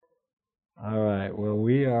right, well,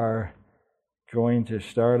 we are going to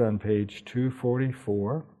start on page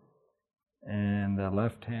 244 and the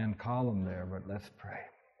left-hand column there, but let's pray.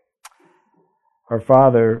 Our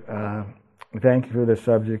Father, we thank you for the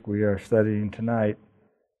subject we are studying tonight,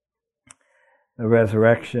 the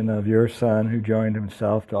resurrection of your Son who joined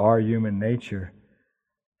himself to our human nature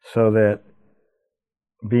so that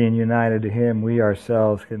being united to him, we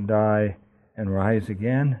ourselves can die and rise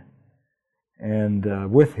again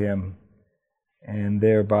and with him, and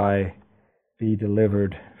thereby be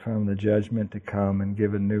delivered from the judgment to come and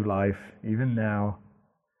given new life even now.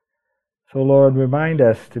 So Lord, remind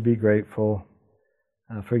us to be grateful.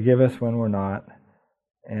 Forgive us when we're not,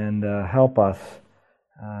 and help us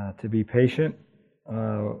to be patient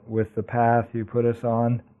with the path you put us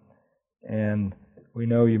on. And we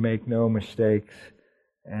know you make no mistakes,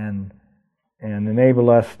 and enable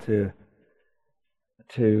us to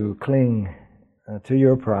cling to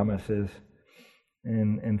your promises,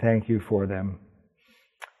 and thank you for them.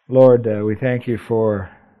 Lord, we thank you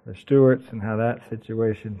for the Stewarts and how that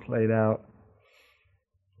situation played out.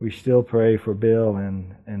 We still pray for Bill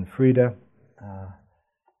and Frida,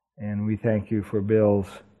 and we thank you for Bill's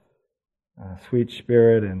sweet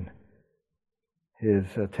spirit and his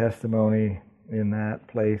testimony in that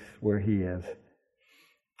place where he is.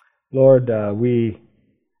 Lord, we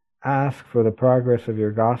ask for the progress of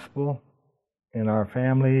your gospel in our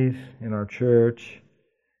families, in our church,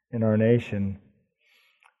 in our nation,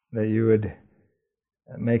 that you would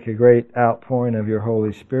make a great outpouring of your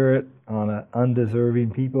Holy Spirit on an undeserving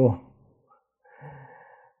people.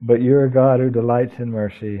 But you're a God who delights in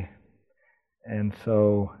mercy, and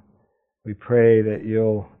so we pray that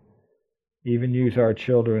you'll even use our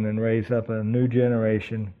children and raise up a new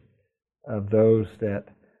generation of those that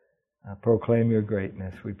proclaim your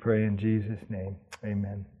greatness. We pray in Jesus' name.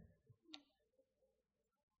 Amen.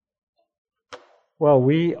 Well,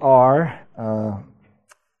 we are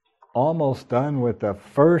almost done with the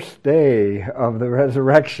first day of the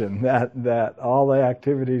resurrection, that all the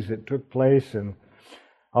activities that took place and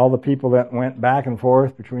all the people that went back and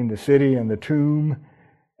forth between the city and the tomb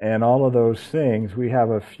and all of those things. We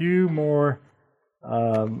have a few more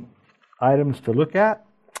items to look at,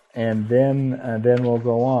 and then we'll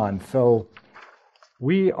go on. So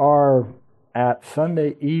we are at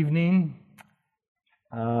Sunday evening.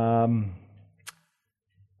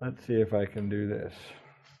 Let's see if I can do this.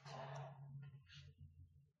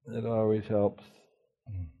 It always helps.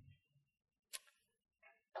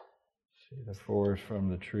 See the forest from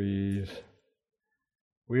the trees.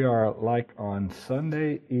 We are like on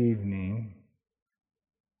Sunday evening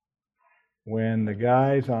when the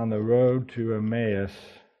guys on the road to Emmaus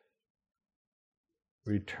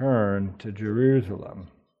return to Jerusalem.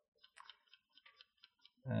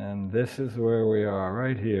 And this is where we are,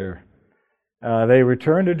 right here. They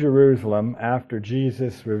return to Jerusalem after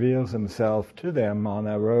Jesus reveals himself to them on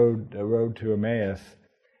the road to Emmaus.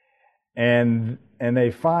 And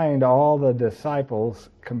they find all the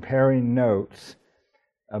disciples comparing notes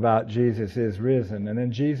about Jesus is risen. And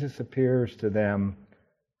then Jesus appears to them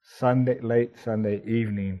late Sunday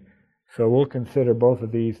evening. So we'll consider both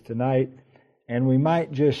of these tonight. And we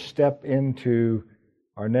might just step into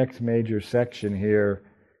our next major section here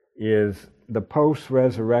is the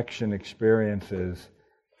post-resurrection experiences.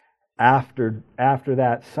 After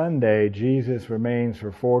that Sunday, Jesus remains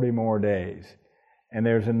for 40 more days. And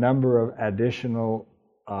there's a number of additional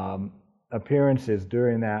appearances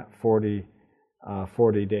during that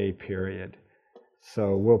 40-day period.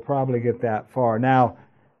 So we'll probably get that far. Now,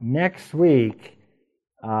 next week,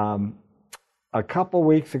 a couple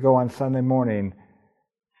weeks ago on Sunday morning,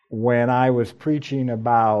 when I was preaching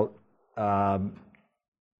about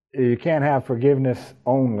you can't have forgiveness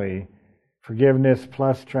only, forgiveness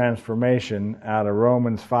plus transformation out of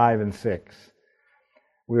Romans 5 and 6.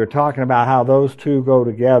 We were talking about how those two go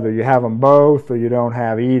together. You have them both or you don't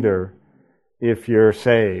have either if you're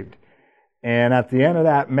saved. And at the end of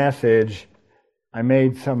that message, I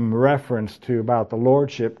made some reference to about the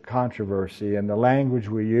lordship controversy and the language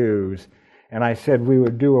we use. And I said we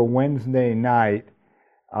would do a Wednesday night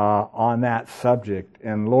on that subject.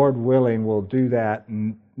 And Lord willing, we'll do that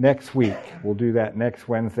next week. We'll do that next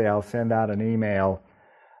Wednesday. I'll send out an email.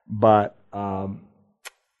 But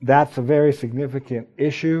that's a very significant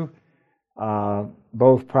issue,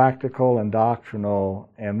 both practical and doctrinal.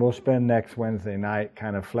 And we'll spend next Wednesday night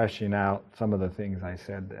kind of fleshing out some of the things I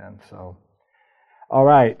said then. So, all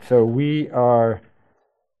right. So we are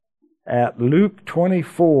at Luke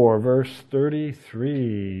 24, verse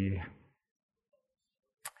 33.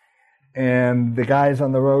 And the guys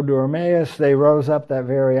on the road to Emmaus, they rose up that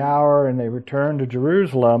very hour and they returned to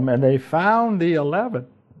Jerusalem, and they found the 11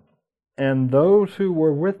 and those who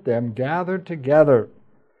were with them gathered together,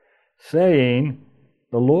 saying,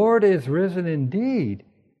 "The Lord is risen indeed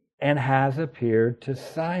and has appeared to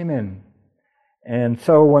Simon." And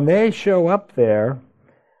so when they show up there,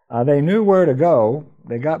 they knew where to go.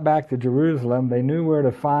 They got back to Jerusalem. They knew where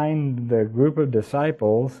to find the group of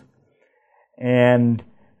disciples. And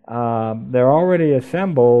they're already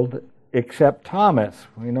assembled except Thomas.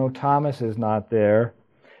 We know Thomas is not there.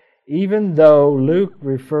 Even though Luke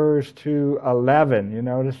refers to 11. You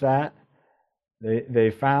notice that? They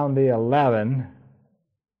found the 11.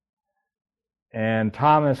 And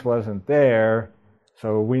Thomas wasn't there.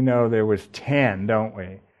 So we know there was 10, don't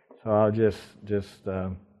we? So I'll just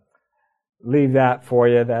leave that for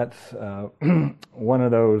you. That's one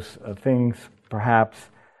of those things, perhaps,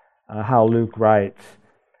 how Luke writes.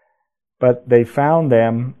 But they found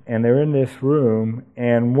them, and they're in this room,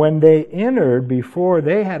 and when they entered, before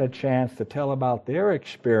they had a chance to tell about their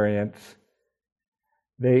experience,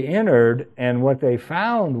 they entered, and what they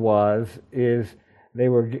found is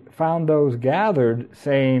they found those gathered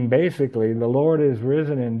saying, basically, "The Lord is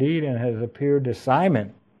risen indeed and has appeared to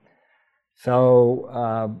Simon."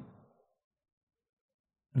 So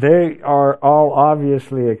they are all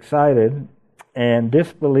obviously excited, and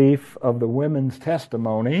disbelief of the women's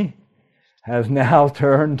testimony has now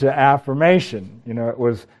turned to affirmation. You know,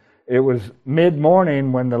 it was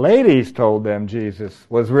mid-morning when the ladies told them Jesus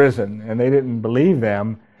was risen, and they didn't believe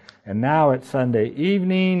them. And now it's Sunday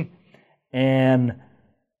evening, and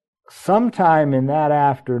sometime in that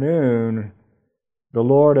afternoon, the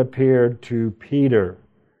Lord appeared to Peter.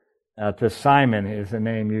 To Simon is the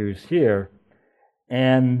name used here.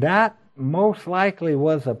 And that most likely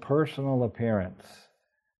was a personal appearance.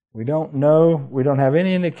 We don't know, we don't have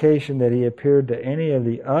any indication that he appeared to any of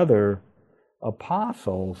the other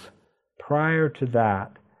apostles prior to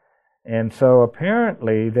that. And so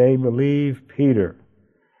apparently they believe Peter.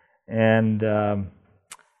 And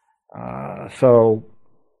so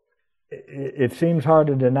it seems hard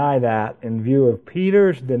to deny that in view of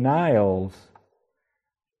Peter's denials.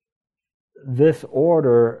 This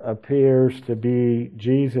order appears to be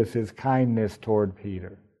Jesus' kindness toward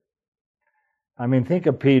Peter. I mean, think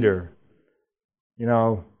of Peter. You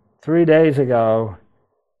know, 3 days ago,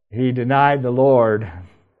 he denied the Lord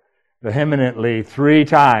vehemently 3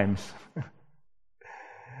 times.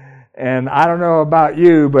 And I don't know about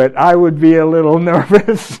you, but I would be a little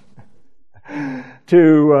nervous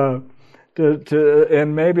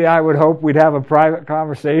and maybe I would hope we'd have a private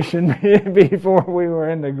conversation before we were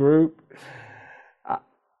in the group.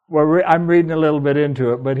 Well, I'm reading a little bit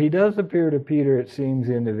into it, but he does appear to Peter, it seems,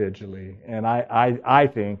 individually. And I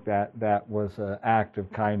think that was an act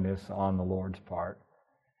of kindness on the Lord's part.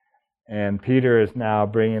 And Peter is now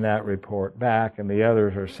bringing that report back, and the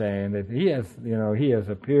others are saying that he has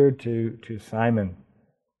appeared to Simon.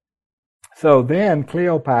 So then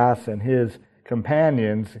Cleopas and his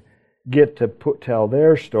companions get to tell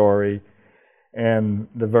their story, and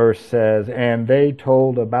the verse says, "And they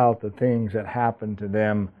told about the things that happened to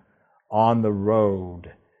them on the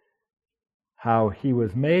road, how he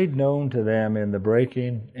was made known to them in the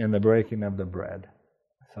breaking of the bread."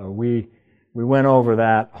 So we went over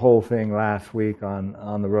that whole thing last week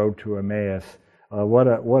on the road to Emmaus. What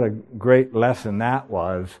a great lesson that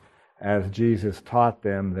was, as Jesus taught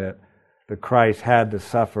them that the Christ had to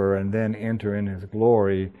suffer and then enter in his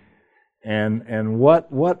glory. And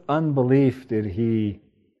what unbelief did he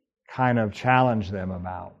kind of challenge them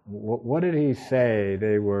about? What did he say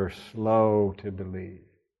they were slow to believe?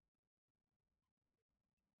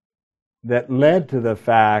 That led to the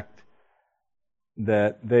fact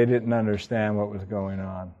that they didn't understand what was going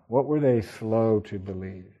on. What were they slow to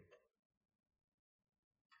believe?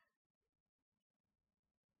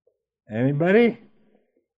 Anybody?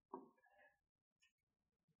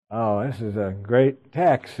 Oh, this is a great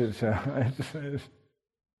text.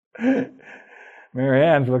 Mary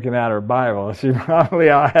Ann's looking at her Bible. She probably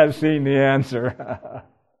has seen the answer.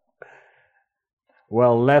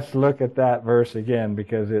 Well, let's look at that verse again,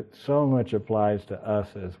 because it so much applies to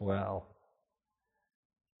us as well.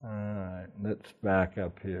 All right, let's back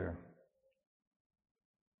up here.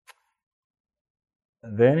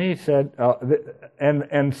 Then he said,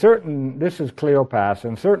 this is Cleopas,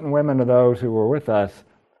 and certain women of those who were with us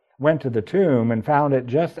went to the tomb and found it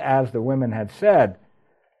just as the women had said,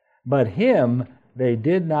 but him they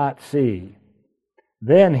did not see.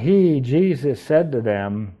 Then he, Jesus, said to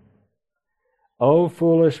them, "O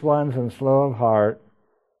foolish ones and slow of heart,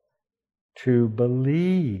 to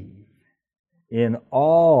believe in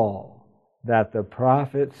all that the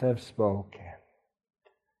prophets have spoken.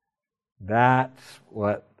 That's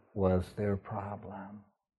what was their problem.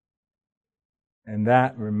 And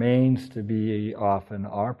that remains to be often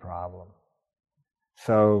our problem.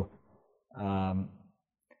 So,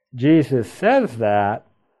 Jesus says that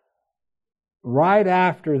right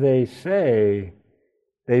after they say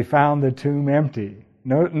they found the tomb empty.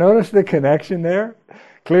 Notice the connection there?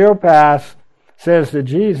 Cleopas says to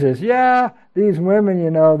Jesus, yeah, these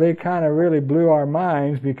women, they kind of really blew our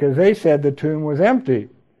minds because they said the tomb was empty.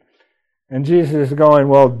 And Jesus is going,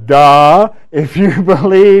 well, duh, if you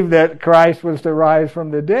believe that Christ was to rise from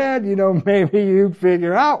the dead, maybe you'd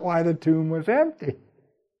figure out why the tomb was empty.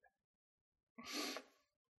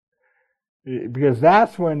 Because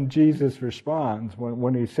that's when Jesus responds,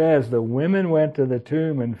 when he says the women went to the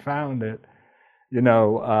tomb and found it.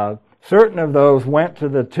 Certain of those went to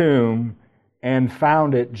the tomb and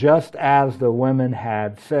found it just as the women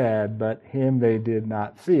had said, but him they did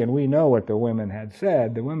not see. And we know what the women had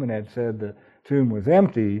said. The women had said the tomb was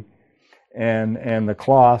empty, and the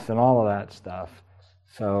cloth and all of that stuff.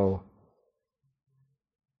 So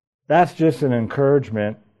that's just an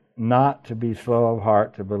encouragement not to be slow of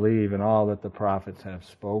heart to believe in all that the prophets have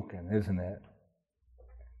spoken, isn't it?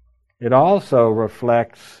 It also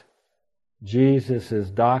reflects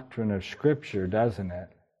Jesus' doctrine of Scripture, doesn't it?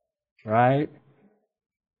 Right?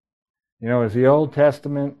 Is the Old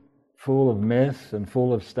Testament full of myths and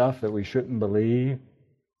full of stuff that we shouldn't believe?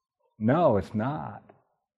 No, it's not.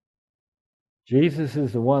 Jesus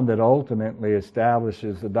is the one that ultimately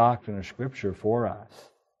establishes the doctrine of Scripture for us.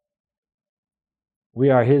 We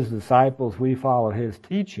are His disciples, we follow His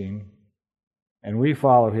teaching, and we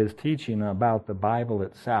follow His teaching about the Bible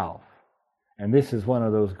itself. And this is one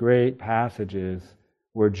of those great passages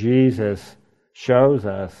where Jesus shows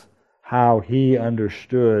us how He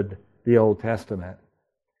understood the Old Testament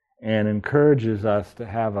and encourages us to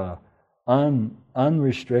have a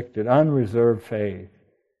unrestricted, unreserved faith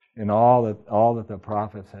in all that the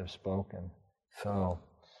prophets have spoken. So,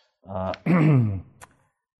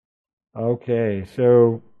 okay,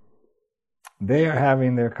 so they are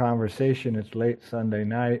having their conversation. It's late Sunday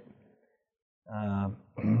night.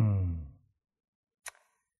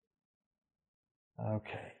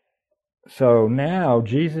 Okay. So now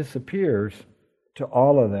Jesus appears to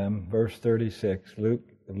all of them. Verse 36,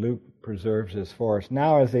 Luke preserves this for us.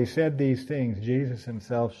 Now as they said these things, Jesus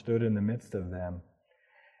himself stood in the midst of them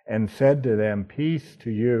and said to them, "Peace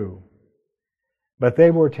to you." But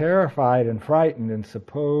they were terrified and frightened and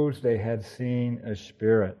supposed they had seen a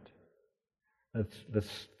spirit.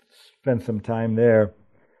 Let's spend some time there.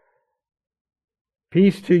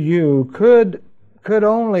 Peace to you could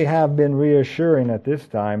only have been reassuring at this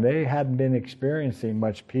time. They hadn't been experiencing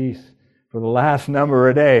much peace for the last number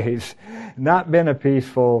of days. Not been a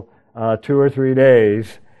peaceful 2 or 3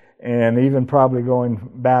 days, and even probably going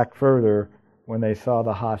back further when they saw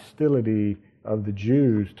the hostility of the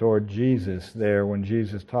Jews toward Jesus there when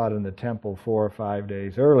Jesus taught in the temple 4 or 5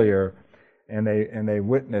 days earlier, and they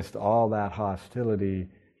witnessed all that hostility.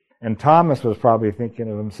 And Thomas was probably thinking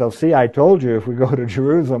of himself, see, I told you if we go to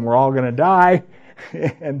Jerusalem, we're all going to die.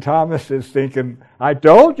 And Thomas is thinking, I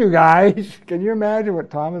told you guys. Can you imagine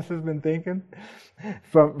what Thomas has been thinking?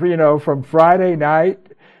 From Friday night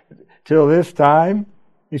till this time.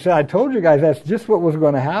 He said, I told you guys that's just what was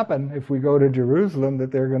going to happen if we go to Jerusalem,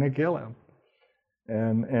 that they're going to kill him.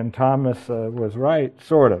 And Thomas was right,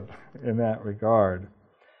 sort of, in that regard.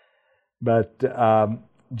 But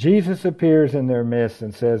Jesus appears in their midst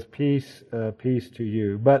and says, peace to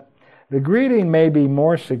you. But the greeting may be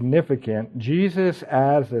more significant. Jesus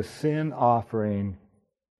as a sin offering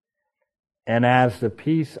and as the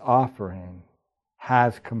peace offering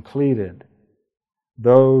has completed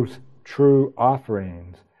those true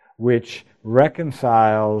offerings which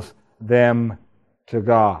reconciles them to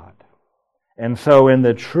God. And so in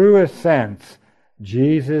the truest sense,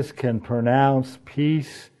 Jesus can pronounce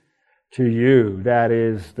peace to you. That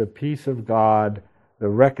is the peace of God, the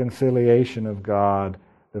reconciliation of God,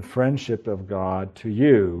 the friendship of God to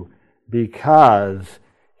you, because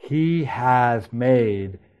He has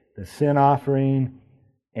made the sin offering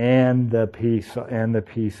and the peace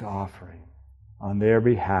offering on their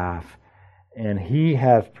behalf, and He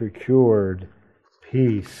has procured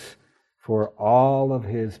peace for all of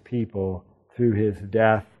His people through His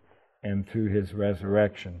death and through His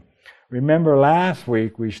resurrection. Remember last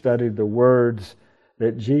week we studied the words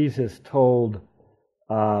that Jesus told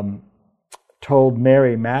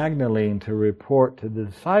Mary Magdalene to report to the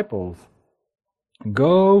disciples.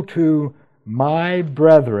 Go to my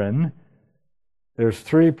brethren. There's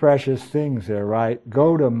 3 precious things there, right?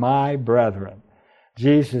 Go to my brethren.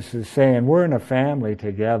 Jesus is saying, we're in a family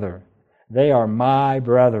together. They are my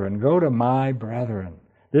brethren. Go to my brethren.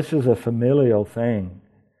 This is a familial thing.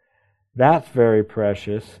 That's very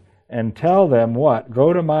precious. And tell them what?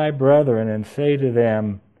 Go to my brethren and say to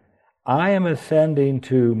them, I am ascending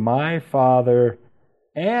to my Father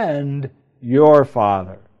and your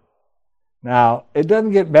Father. Now, it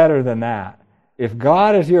doesn't get better than that. If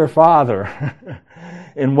God is your Father,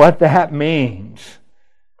 and what that means,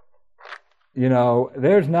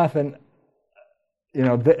 there's nothing,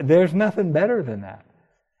 there's nothing better than that.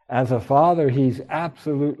 As a Father, He's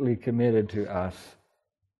absolutely committed to us,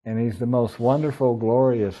 and He's the most wonderful,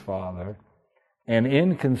 glorious Father. And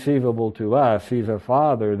inconceivable to us, He's a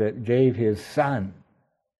Father that gave His Son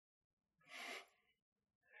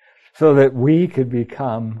so that we could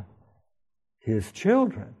become His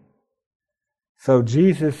children. So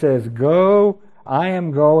Jesus says, go, I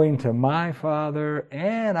am going to my Father,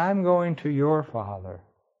 and I'm going to your Father.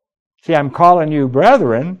 See, I'm calling you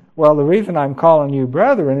brethren. Well, the reason I'm calling you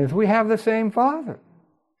brethren is we have the same Father.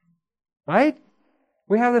 Right?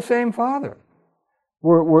 We have the same Father.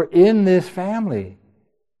 We're in this family.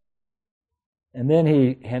 And then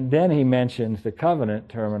he mentions the covenant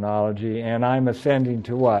terminology, and I'm ascending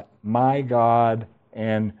to what? My God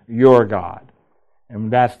and your God. And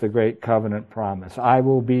that's the great covenant promise. I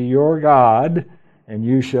will be your God, and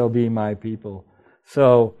you shall be my people.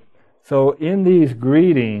 So in these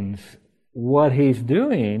greetings, what he's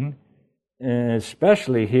doing, and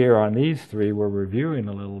especially here on these three we're reviewing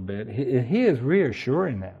a little bit, he is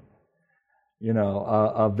reassuring them,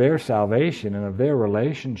 of their salvation and of their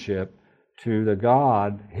relationship to the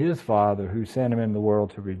God, His Father, who sent Him in the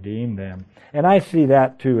world to redeem them. And I see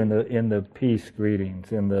that too in the peace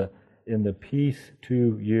greetings, in the peace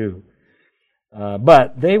to you.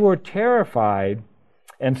 But they were terrified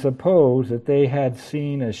and supposed that they had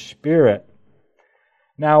seen a spirit.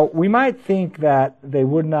 Now, we might think that they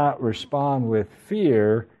would not respond with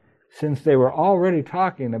fear, since they were already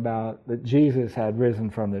talking about that Jesus had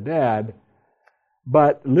risen from the dead.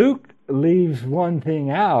 But Luke leaves one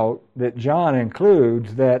thing out that John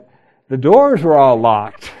includes, that the doors were all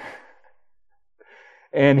locked.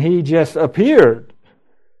 And He just appeared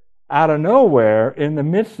out of nowhere in the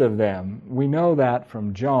midst of them. We know that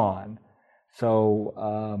from John.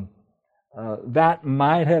 So that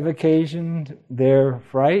might have occasioned their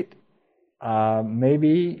fright.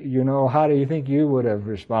 Maybe, how do you think you would have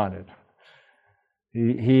responded?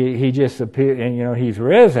 He just appeared, and He's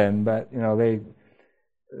risen, but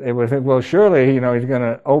they would think, well, surely He's going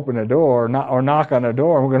to open a door or knock on a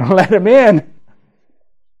door, and we're going to let Him in.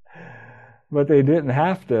 But they didn't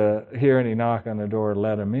have to hear any knock on the door to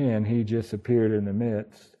let Him in. He just appeared in the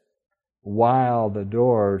midst while the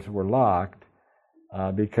doors were locked,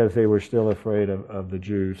 because they were still afraid of the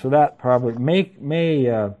Jews. So that probably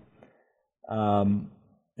may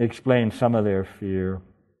explain some of their fear.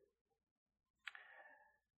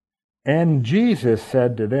 And Jesus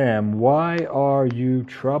said to them, why are you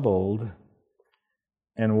troubled,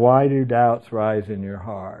 and why do doubts rise in your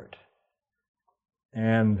heart?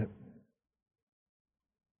 And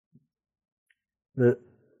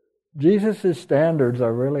Jesus' standards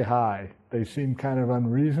are really high. They seem kind of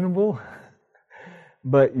unreasonable,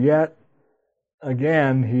 but yet,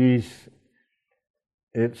 again,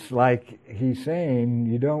 it's like He's saying,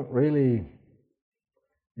 you don't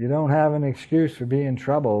have an excuse for being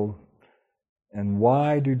troubled. And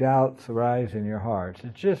why do doubts arise in your hearts?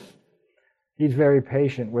 It's just, He's very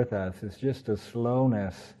patient with us. It's just a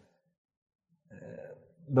slowness.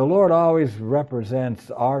 The Lord always represents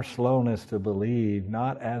our slowness to believe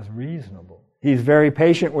not as reasonable. He's very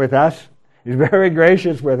patient with us. He's very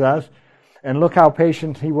gracious with us. And look how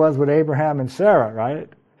patient He was with Abraham and Sarah, right?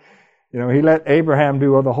 He let Abraham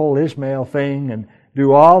do the whole Ishmael thing and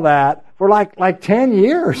do all that for like 10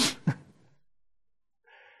 years.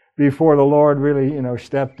 Before the Lord really,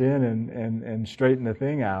 stepped in and straightened the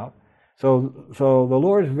thing out. So the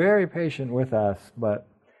Lord is very patient with us, but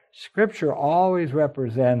Scripture always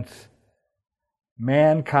represents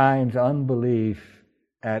mankind's unbelief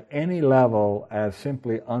at any level as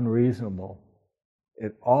simply unreasonable.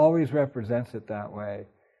 It always represents it that way.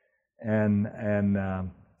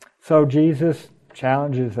 And so Jesus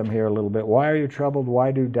challenges them here a little bit. Why are you troubled?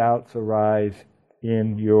 Why do doubts arise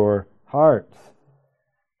in your hearts?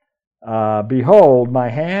 Behold, my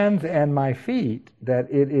hands and my feet,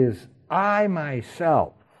 that it is I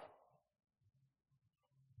myself.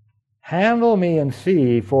 Handle me and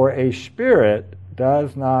see, for a spirit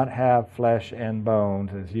does not have flesh and bones,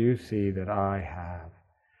 as you see that I have.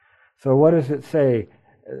 So what does it say?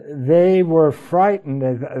 They were frightened.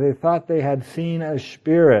 They thought they had seen a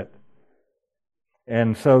spirit.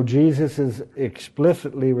 And so Jesus is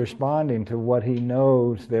explicitly responding to what he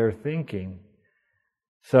knows they're thinking.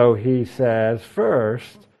 So he says,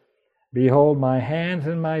 first, behold my hands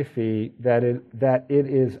and my feet, that it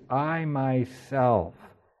is I myself.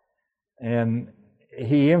 And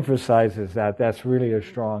he emphasizes that. That's really a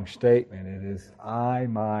strong statement. It is I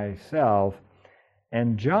myself.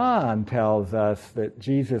 And John tells us that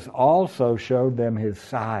Jesus also showed them his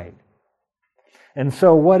side. And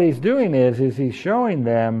so what he's doing is he's showing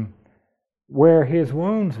them where his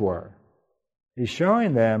wounds were. He's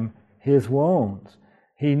showing them his wounds.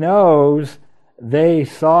 He knows they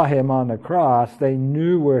saw him on the cross. They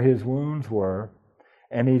knew where his wounds were.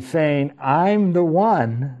 And he's saying, I'm the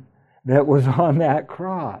one that was on that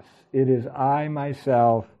cross. It is I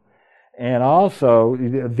myself. And also,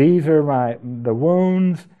 these are the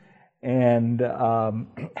wounds. And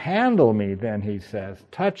handle me, then he says.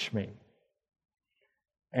 Touch me.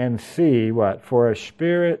 And see what? For a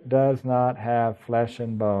spirit does not have flesh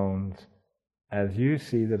and bones, as you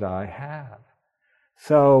see that I have.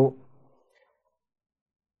 So,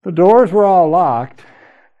 the doors were all locked,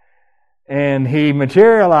 and he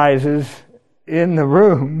materializes in the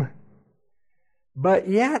room, but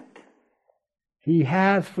yet he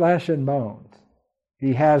has flesh and bones.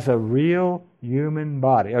 He has a real human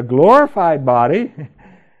body, a glorified body,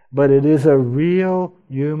 but it is a real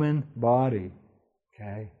human body.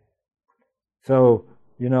 Okay? So,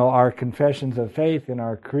 our confessions of faith and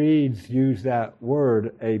our creeds use that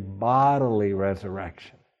word, a bodily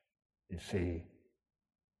resurrection. You see,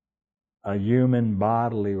 a human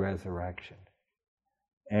bodily resurrection.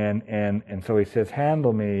 And so he says,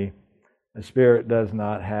 handle me. The spirit does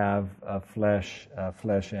not have flesh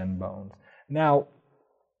and bones. Now,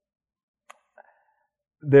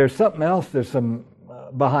 there's something else. There's some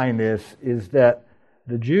behind this, is that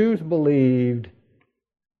the Jews believed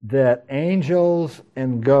that angels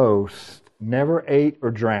and ghosts never ate or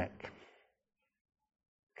drank.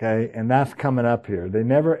 Okay, and that's coming up here. They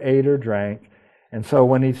never ate or drank. And so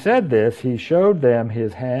when he said this, he showed them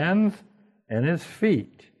his hands and his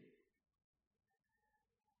feet.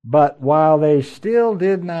 But while they still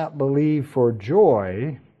did not believe for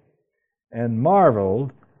joy and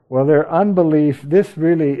marveled, well, their unbelief, this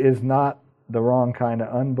really is not the wrong kind of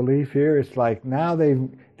unbelief here. It's like now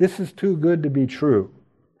this is too good to be true.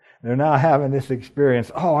 They're now having this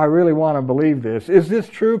experience. Oh, I really want to believe this. Is this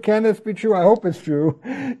true? Can this be true? I hope it's true.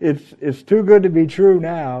 It's too good to be true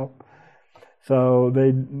now. So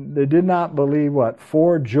they did not believe what?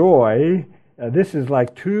 For joy. This is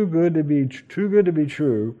like too good to be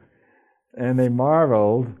true. And they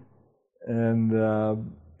marveled.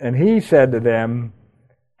 And he said to them,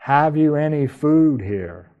 have you any food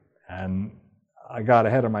here? And I got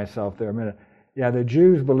ahead of myself there a minute. Yeah, the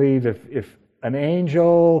Jews believed if an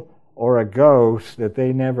angel or a ghost, that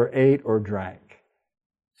they never ate or drank.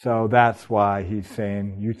 So that's why he's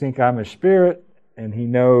saying, you think I'm a spirit, and he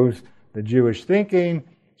knows the Jewish thinking,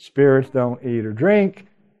 spirits don't eat or drink.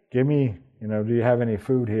 Give me, do you have any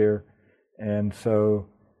food here? And so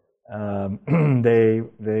they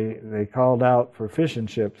called out for fish and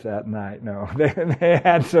chips that night. No, they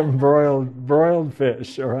had some broiled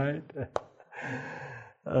fish, all right?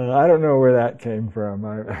 I don't know where that came from.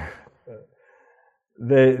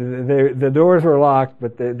 The doors were locked,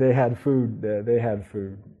 but they had food. They had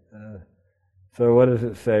food. So what does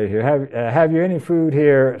it say here? Have you any food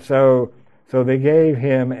here? So they gave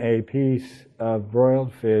him a piece of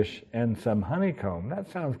broiled fish and some honeycomb. That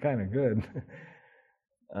sounds kind of good.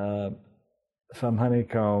 Some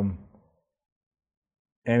honeycomb.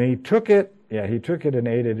 And he took it. Yeah, he took it and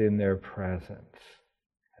ate it in their presence.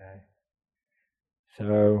 Okay.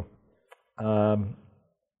 So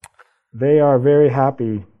they are very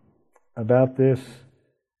happy about this.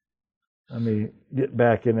 Let me get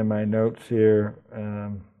back into my notes here.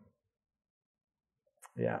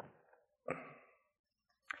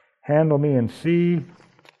 Handle me and see.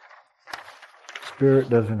 Spirit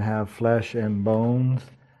doesn't have flesh and bones.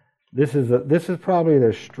 This is probably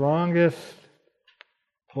the strongest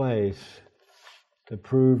place to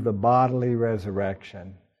prove the bodily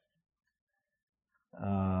resurrection.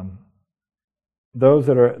 Those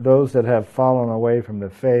that have fallen away from the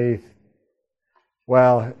faith,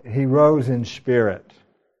 well, he rose in spirit.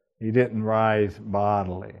 He didn't rise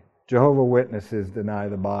bodily. Jehovah's Witnesses deny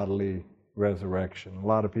the bodily resurrection. A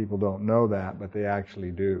lot of people don't know that, but they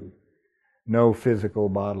actually do. No physical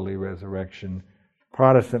bodily resurrection.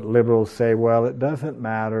 Protestant liberals say, well, it doesn't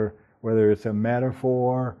matter whether it's a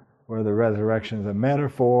metaphor, whether the resurrection is a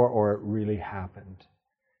metaphor or it really happened.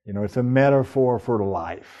 It's a metaphor for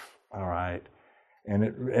life, all right?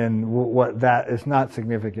 what that is not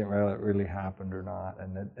significant whether it really happened or not,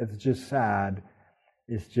 and it's just sad.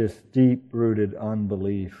 It's just deep-rooted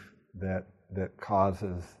unbelief that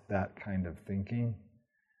causes that kind of thinking.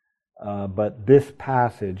 But this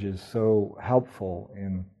passage is so helpful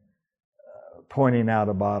in pointing out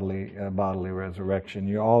a bodily resurrection.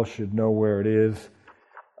 You all should know where it is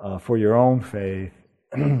for your own faith,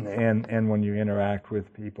 and when you interact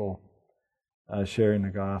with people sharing the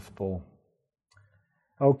gospel.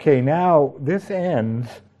 Okay, now this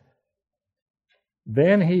ends.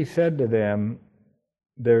 Then he said to them,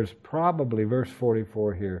 there's probably, verse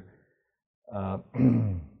 44 here,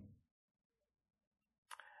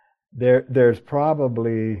 there's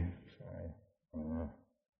probably,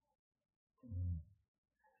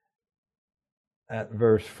 at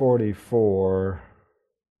verse 44,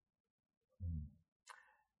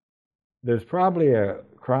 there's probably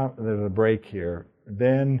there's a break here.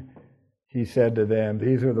 Then he said to them,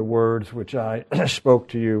 these are the words which I spoke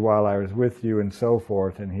to you while I was with you, and so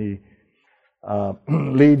forth. And he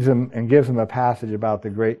leads them and gives them a passage about the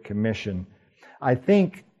Great Commission. I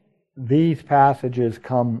think these passages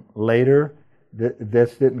come later.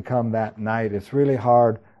 This didn't come that night. It's really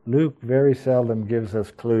hard. Luke very seldom gives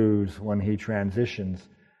us clues when he transitions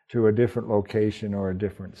to a different location or a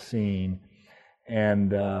different scene.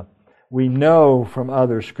 And we know from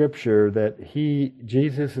other scripture that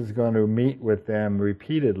Jesus is going to meet with them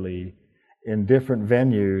repeatedly in different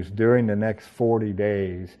venues during the next 40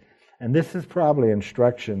 days. And this is probably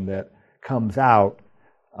instruction that comes out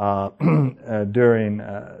during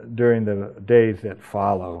the days that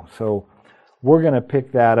follow. So we're going to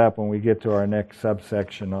pick that up when we get to our next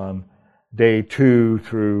subsection on day 2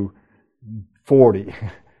 through 40.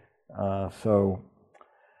 So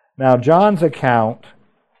now John's account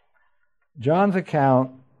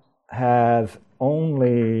has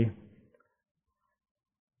only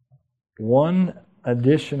one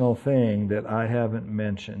additional thing that I haven't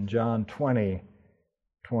mentioned. John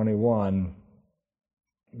 20:21,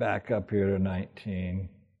 back up here to 19.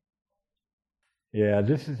 Yeah,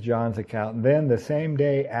 this is John's account. Then the same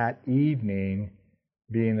day at evening,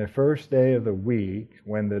 being the first day of the week,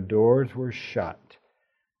 when the doors were shut.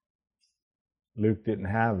 Luke didn't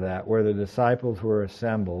have that, where the disciples were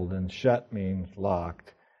assembled, and shut means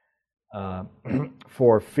locked,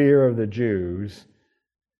 for fear of the Jews.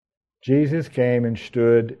 Jesus came and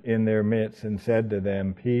stood in their midst and said to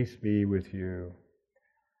them, "Peace be with you."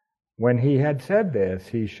 When he had said this,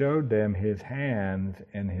 he showed them his hands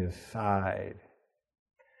and his side.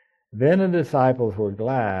 Then the disciples were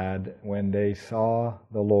glad when they saw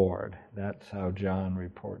the Lord. That's how John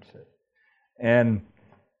reports it. And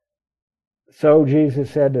so Jesus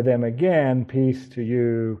said to them again, "Peace to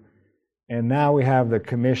you." And now we have the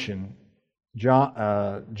commission.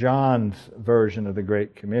 John's version of the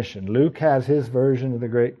Great Commission. Luke has his version of the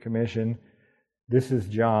Great Commission. This is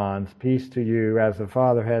John's. "Peace to you. As the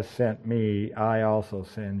Father has sent me, I also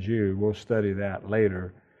send you." We'll study that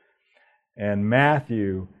later. And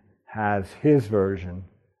Matthew has his version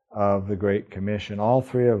of the Great Commission, all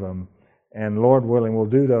three of them. And Lord willing, we'll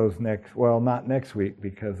do those not next week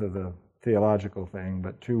because of the theological thing,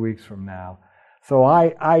 but 2 weeks from now. So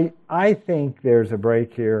I think there's a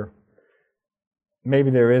break here.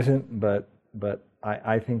 Maybe there isn't, but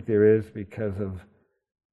I think there is, because of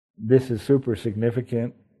this is super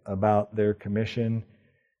significant about their commission,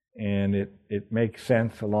 and it makes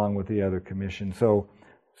sense along with the other commission. So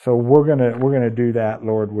we're gonna do that,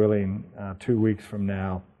 Lord willing, 2 weeks from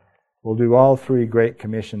now. We'll do all three Great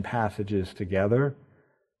Commission passages together,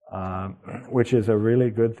 which is a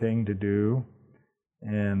really good thing to do,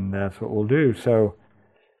 and that's what we'll do. So,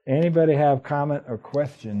 anybody have comment or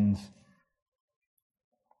questions?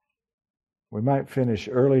 We might finish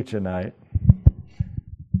early tonight,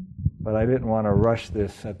 but I didn't want to rush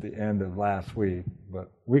this at the end of last week.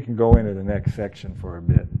 But we can go into the next section for a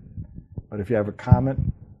bit. But if you have a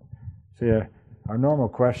comment, see, our normal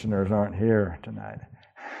questioners aren't here tonight.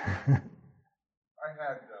 I had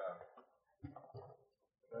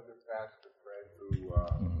another pastor friend who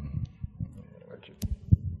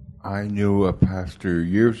I knew a pastor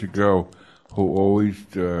years ago who always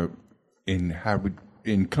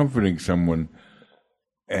in comforting someone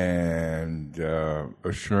and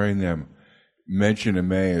assuring them, mention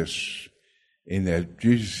Emmaus, in that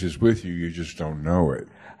Jesus is with you, you just don't know it.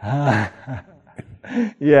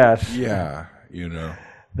 Yes. Yeah, you know.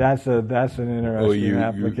 That's an interesting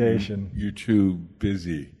application. You're too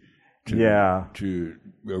busy to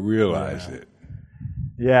realize it.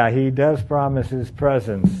 Yeah, he does promise his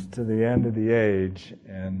presence to the end of the age.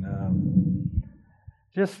 And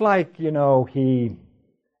just like,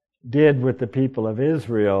 did with the people of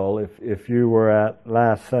Israel. If you were at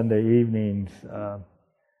last Sunday evening's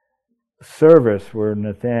service where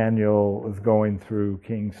Nathaniel was going through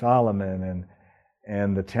King Solomon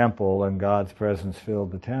and the temple, and God's presence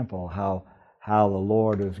filled the temple, how the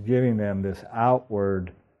Lord was giving them this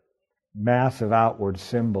massive outward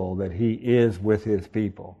symbol that He is with His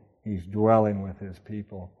people. He's dwelling with His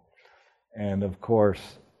people. And of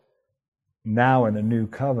course, now in the new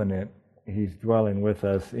covenant, He's dwelling with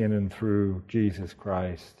us in and through Jesus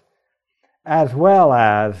Christ, as well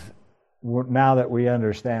as now that we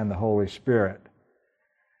understand the Holy Spirit.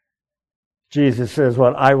 Jesus says,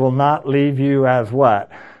 "What? I will not leave you as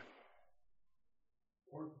what?"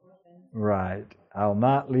 Right. I'll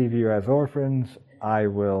not leave you as orphans. I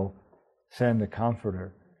will send a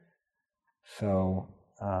Comforter. So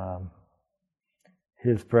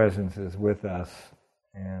His presence is with us,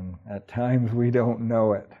 and at times we don't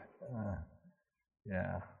know it.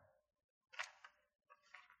 Yeah.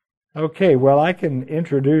 Okay, well, I can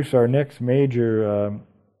introduce our next major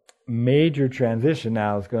transition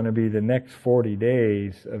now. Is going to be the next 40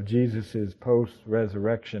 days of Jesus'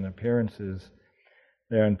 post-resurrection appearances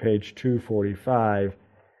there on page 245.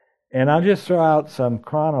 And I'll just throw out some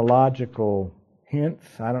chronological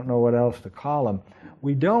hints. I don't know what else to call them.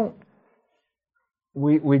 We don't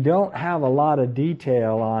have a lot of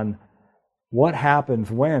detail on what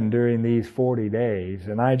happens when during these 40 days,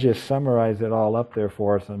 and I just summarized it all up there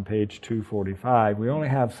for us on page 245. We only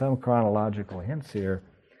have some chronological hints here.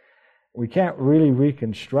 We can't really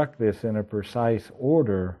reconstruct this in a precise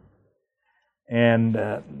order, and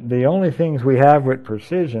the only things we have with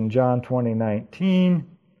precision, John 20:19,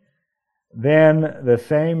 then the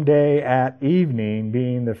same day at evening,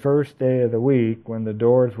 being the first day of the week, when the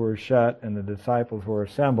doors were shut and the disciples were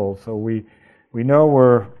assembled. So we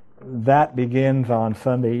know that begins on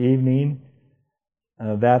Sunday evening.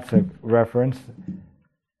 That's a reference.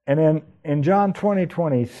 And then in John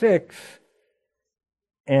 20:26,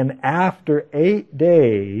 and after 8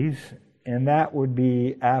 days, and that would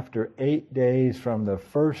be after 8 days from the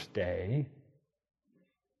first day,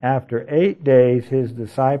 after 8 days His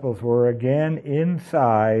disciples were again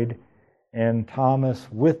inside and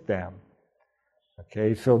Thomas with them.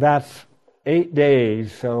 Okay, so that's 8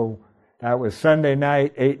 days. So that was Sunday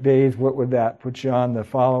night, 8 days. What would that put you on the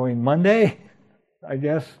following Monday? I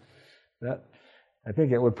guess I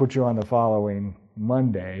think it would put you on the following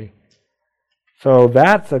Monday. So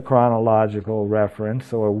that's a chronological reference.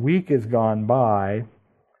 So a week has gone by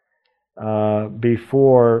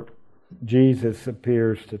before Jesus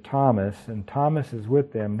appears to Thomas, and Thomas is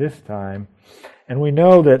with them this time. And we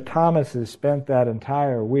know that Thomas has spent that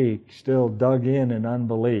entire week still dug in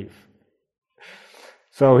unbelief.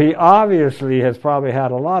 So he obviously has probably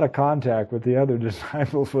had a lot of contact with the other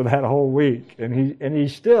disciples for that whole week. And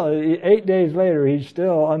he's still, 8 days later, he's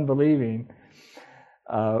still unbelieving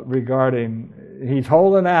he's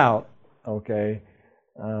holding out, okay?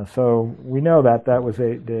 So we know that was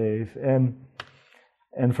 8 days. And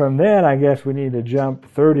from then, I guess we need to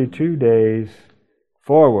jump 32 days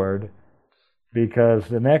forward, because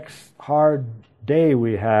the next hard day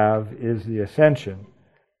we have is the Ascension.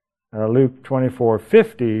 Luke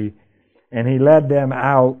 24:50, and He led them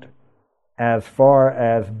out as far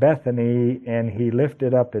as Bethany, and He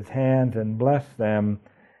lifted up His hands and blessed them,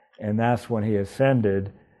 and that's when He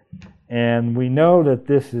ascended. And we know that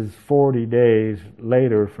this is 40 days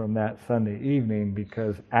later from that Sunday evening,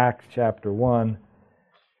 because Acts chapter 1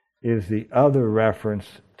 is the other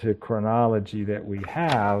reference to chronology that we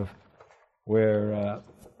have, where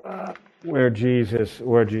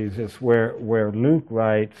Luke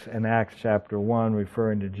writes in Acts chapter 1,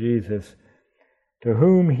 referring to Jesus, to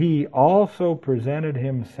whom He also presented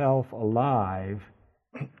Himself alive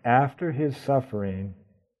after His suffering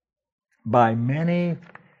by many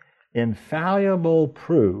infallible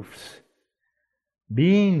proofs,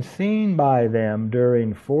 being seen by them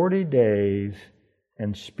during 40 days,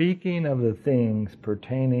 and speaking of the things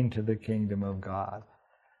pertaining to the kingdom of God.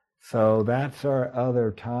 So that's our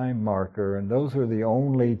other time marker, and those are the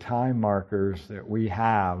only time markers that we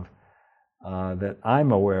have that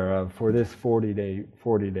I'm aware of for this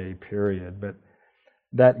 40-day period. But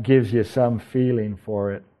that gives you some feeling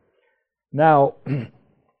for it. Now,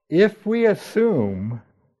 if we assume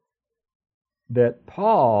that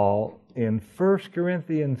Paul in 1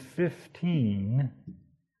 Corinthians 15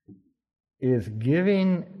 is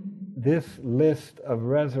giving this list of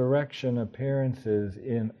resurrection appearances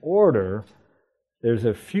in order, there's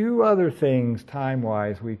a few other things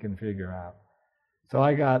time-wise we can figure out. So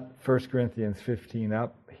I got 1 Corinthians 15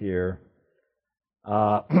 up here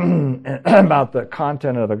about the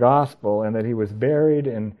content of the gospel, and that He was buried,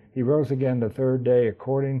 and he rose again the third day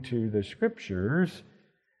according to the Scriptures.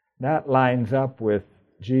 That lines up with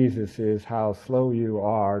Jesus' how slow you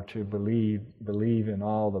are to believe in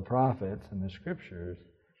all the prophets and the Scriptures.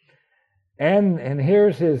 And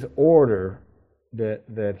here's his order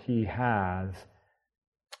that he has.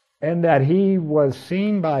 And that he was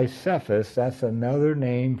seen by Cephas, that's another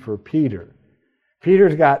name for Peter.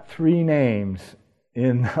 Peter's got three names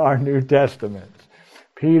in our New Testament: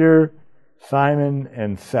 Peter, Simon,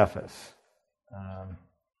 and Cephas.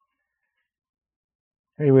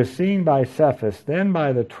 He was seen by Cephas, then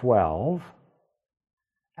by the 12.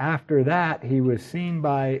 After that, he was seen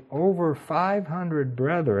by over 500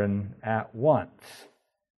 brethren at once,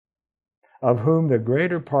 of whom the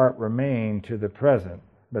greater part remain to the present,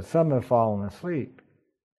 but some have fallen asleep.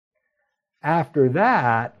 After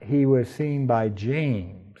that, he was seen by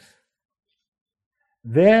James,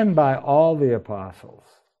 then by all the apostles.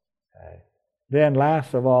 Okay. Then,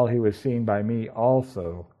 last of all, he was seen by me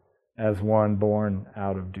also, as one born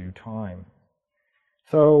out of due time.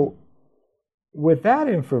 So, with that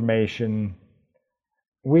information,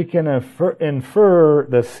 we can infer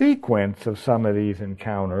the sequence of some of these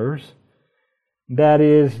encounters. That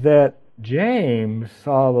is, that James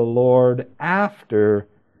saw the Lord after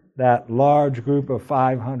that large group of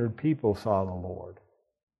 500 people saw the Lord.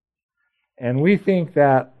 And we think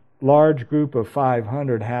that large group of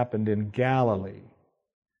 500 happened in Galilee.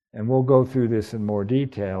 And we'll go through this in more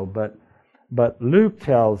detail, but Luke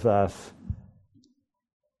tells us,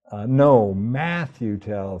 Matthew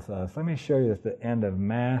tells us. Let me show you at the end of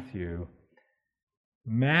Matthew.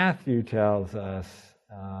 Matthew tells us,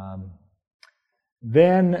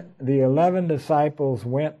 then the 11 disciples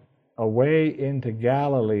went away into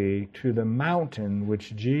Galilee to the mountain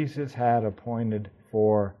which Jesus had appointed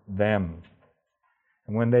for them.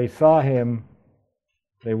 And when they saw him,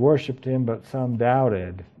 they worshipped him, but some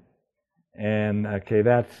doubted. And,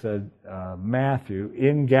 that's Matthew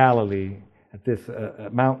in Galilee, at this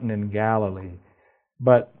mountain in Galilee.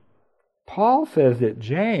 But Paul says that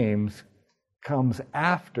James comes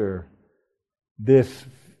after this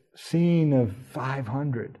scene of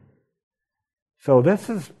 500. So this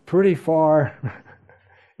is pretty far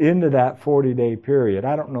into that 40-day period.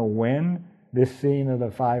 I don't know when this scene of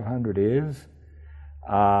the 500 is.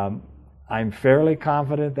 I'm fairly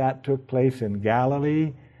confident that took place in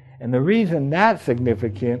Galilee. And the reason that's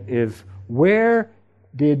significant is, where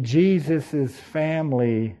did Jesus'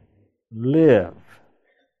 family live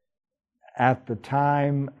at the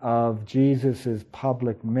time of Jesus'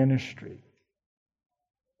 public ministry?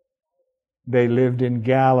 They lived in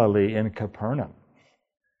Galilee, in Capernaum.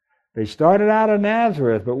 They started out of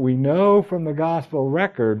Nazareth, but we know from the gospel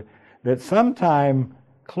record that sometime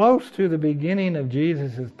close to the beginning of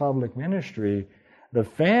Jesus' public ministry, the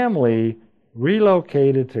family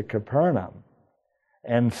relocated to Capernaum.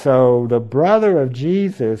 And so the brother of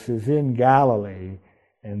Jesus is in Galilee,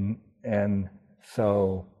 and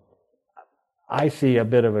so I see a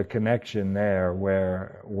bit of a connection there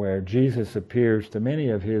where Jesus appears to many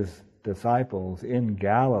of his disciples in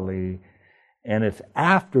Galilee, and it's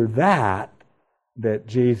after that that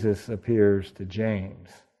Jesus appears to James.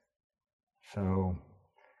 So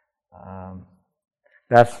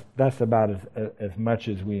that's about as much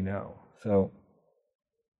as we know. So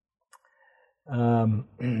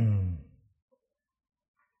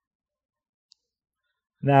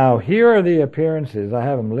now here are the appearances. I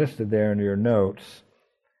have them listed there in your notes.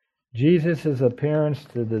 Jesus' appearance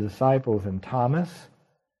to the disciples and Thomas.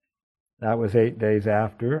 That was 8 days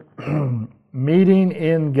after. Meeting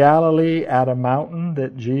in Galilee at a mountain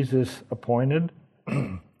that Jesus appointed,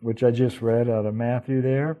 which I just read out of Matthew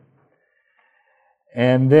there.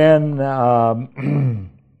 And then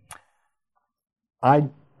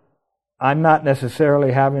I'm not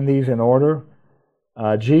necessarily having these in order.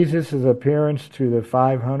 Jesus' appearance to the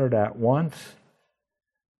 500 at once.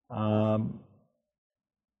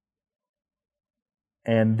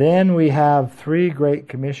 And then we have 3 Great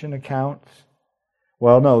Commission accounts.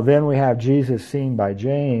 Then we have Jesus seen by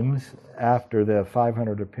James after the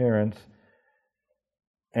 500 appearance.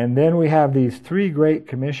 And then we have these 3 Great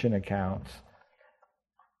Commission accounts.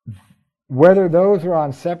 Whether those are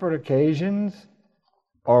on separate occasions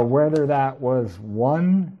or whether that was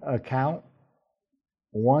one account,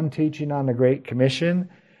 one teaching on the Great Commission,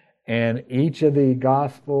 and each of the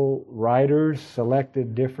gospel writers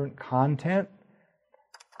selected different content,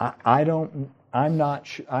 I'm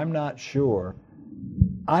not sure.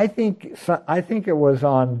 I think it was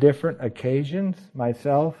on different occasions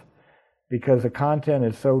myself, because the content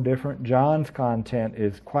is so different. John's content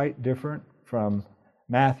is quite different from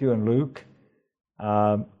Matthew and Luke.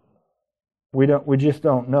 We just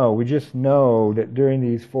don't know. We just know that during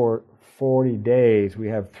these 40 days we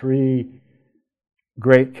have 3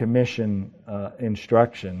 Great Commission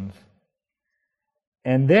instructions.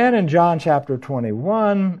 And then in John chapter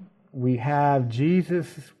 21, we have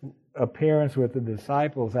Jesus' appearance with the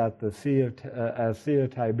disciples at the Sea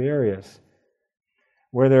of Tiberias,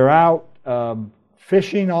 where they're out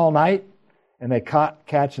fishing all night and they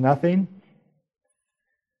catch nothing.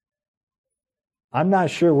 I'm not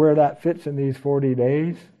sure where that fits in these 40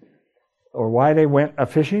 days or why they went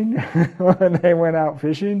a-fishing when they went out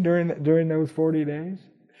fishing during those 40 days.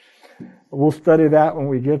 We'll study that when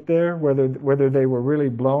we get there, whether they were really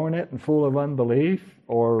blowing it and full of unbelief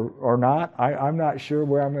or not. I'm not sure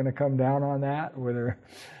where I'm going to come down on that.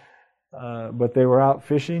 But they were out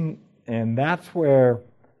fishing, and that's where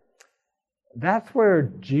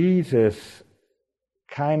Jesus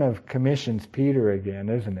kind of commissions Peter again,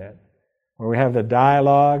 isn't it? Where we have the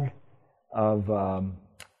dialogue of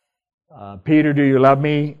Peter, do you love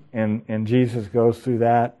me? And Jesus goes through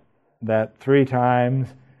that 3 times.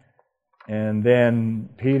 And then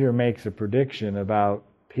Peter makes a prediction about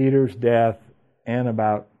Peter's death and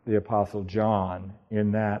about the Apostle John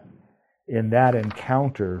in that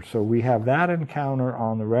encounter. So we have that encounter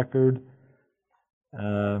on the record,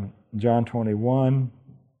 John 21.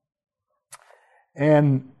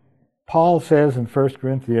 And Paul says in 1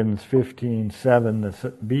 Corinthians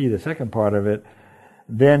 15:7, the second part of it,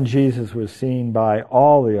 then Jesus was seen by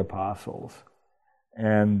all the apostles.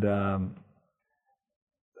 And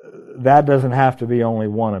that doesn't have to be only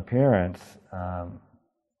one appearance.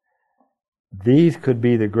 These could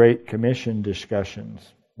be the Great Commission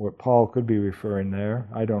discussions, what Paul could be referring there.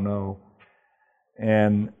 I don't know.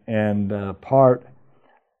 And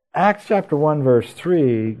Acts chapter 1 verse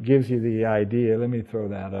 3 gives you the idea. Let me throw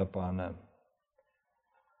that up on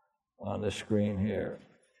the screen here.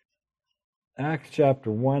 Acts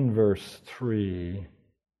chapter 1 verse 3.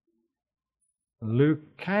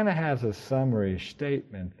 Luke kind of has a summary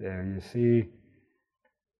statement there, you see.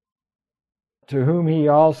 To whom he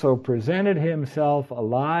also presented himself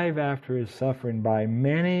alive after his suffering by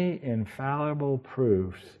many infallible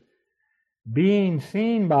proofs, being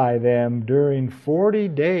seen by them during 40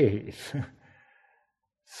 days.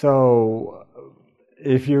 So,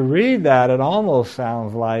 if you read that, it almost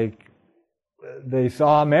sounds like they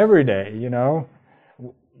saw him every day,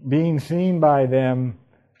 being seen by them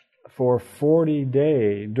for 40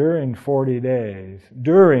 days, during the 40 days.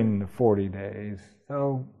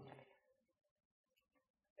 So,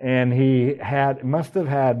 and he must have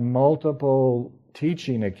had multiple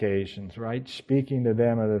teaching occasions, right? Speaking to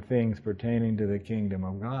them of the things pertaining to the kingdom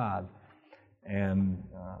of God. And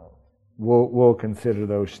we'll consider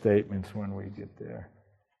those statements when we get there.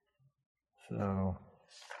 So,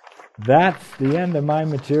 that's the end of my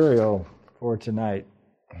material for tonight.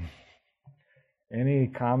 Any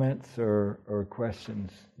comments or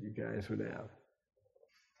questions you guys would have?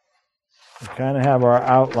 We kind of have our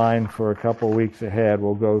outline for a couple weeks ahead.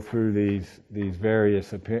 We'll go through these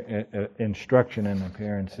various instruction and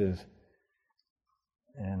appearances,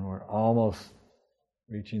 and we're almost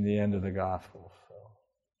reaching the end of the gospel. So,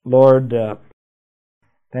 Lord,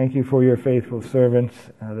 thank you for your faithful servants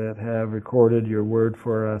that have recorded your word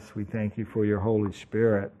for us. We thank you for your Holy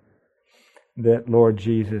Spirit, that, Lord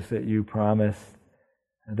Jesus, that you promised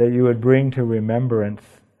that you would bring to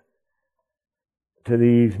remembrance to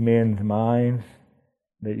these men's minds,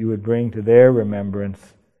 that you would bring to their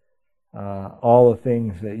remembrance all the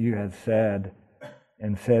things that you had said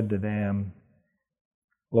and said to them.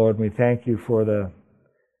 Lord, we thank you for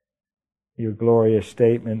your glorious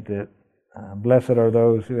statement that blessed are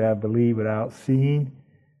those who have believed without seeing,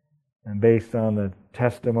 and based on the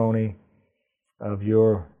testimony of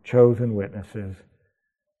your chosen witnesses.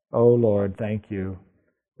 Oh Lord, thank you.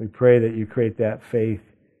 We pray that you create that faith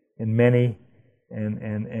in many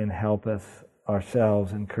and help us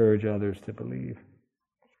ourselves, encourage others to believe.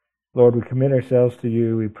 Lord, we commit ourselves to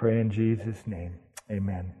you. We pray in Jesus' name.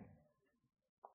 Amen.